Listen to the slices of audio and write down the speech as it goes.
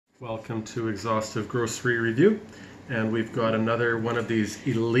Welcome to Exhaustive Grocery Review, and we've got another one of these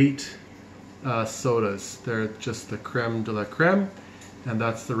elite sodas. They're just the creme de la creme, and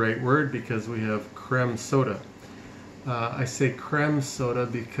that's the right word because we have creme soda. I say creme soda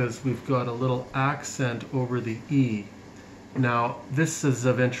because we've got a little accent over the E. Now, this is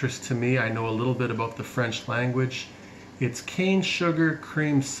of interest to me. I know a little bit about the French language. It's cane sugar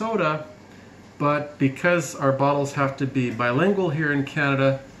cream soda, but because our bottles have to be bilingual here in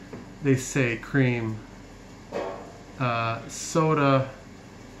Canada, they say cream soda,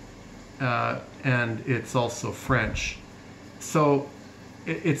 and it's also French. So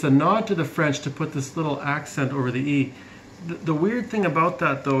it's a nod to the French to put this little accent over the E. The weird thing about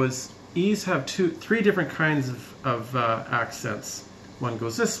that, though, is E's have three different kinds of accents. One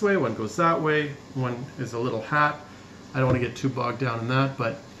goes this way, one goes that way, one is a little hat. I don't want to get too bogged down in that,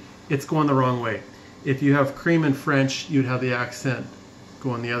 but it's going the wrong way. If you have cream in French, you'd have the accent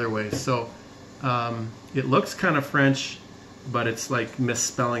going the other way. So it looks kind of French, but it's like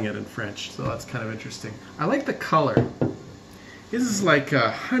misspelling it in French. So that's kind of interesting. I like the color. This is like a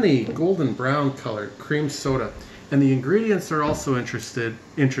honey golden brown colored cream soda. And the ingredients are also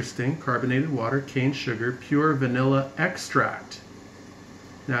interesting. Carbonated water, cane sugar, pure vanilla extract,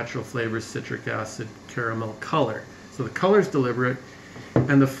 natural flavors, citric acid, caramel color. So the color's deliberate.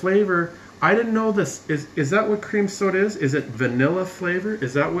 And the flavor, I didn't know this. Is that what cream soda is? Is it vanilla flavor?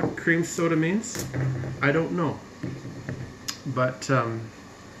 Is that what cream soda means? I don't know. But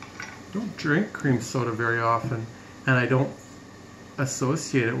don't drink cream soda very often. And I don't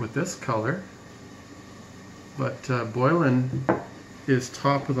associate it with this color. But Boylan is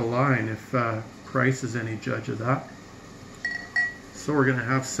top of the line if price is any judge of that. So we're going to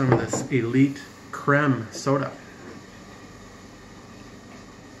have some of this elite creme soda.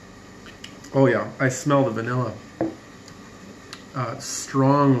 Oh yeah, I smell the vanilla.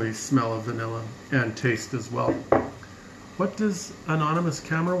 Strongly smell of vanilla and taste as well. What does Anonymous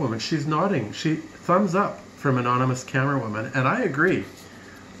Camera Woman? She's nodding. She thumbs up from Anonymous Camera Woman, and I agree.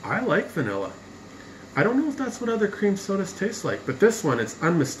 I like vanilla. I don't know if that's what other cream sodas taste like, but this one, it's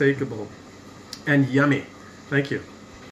unmistakable and yummy. Thank you.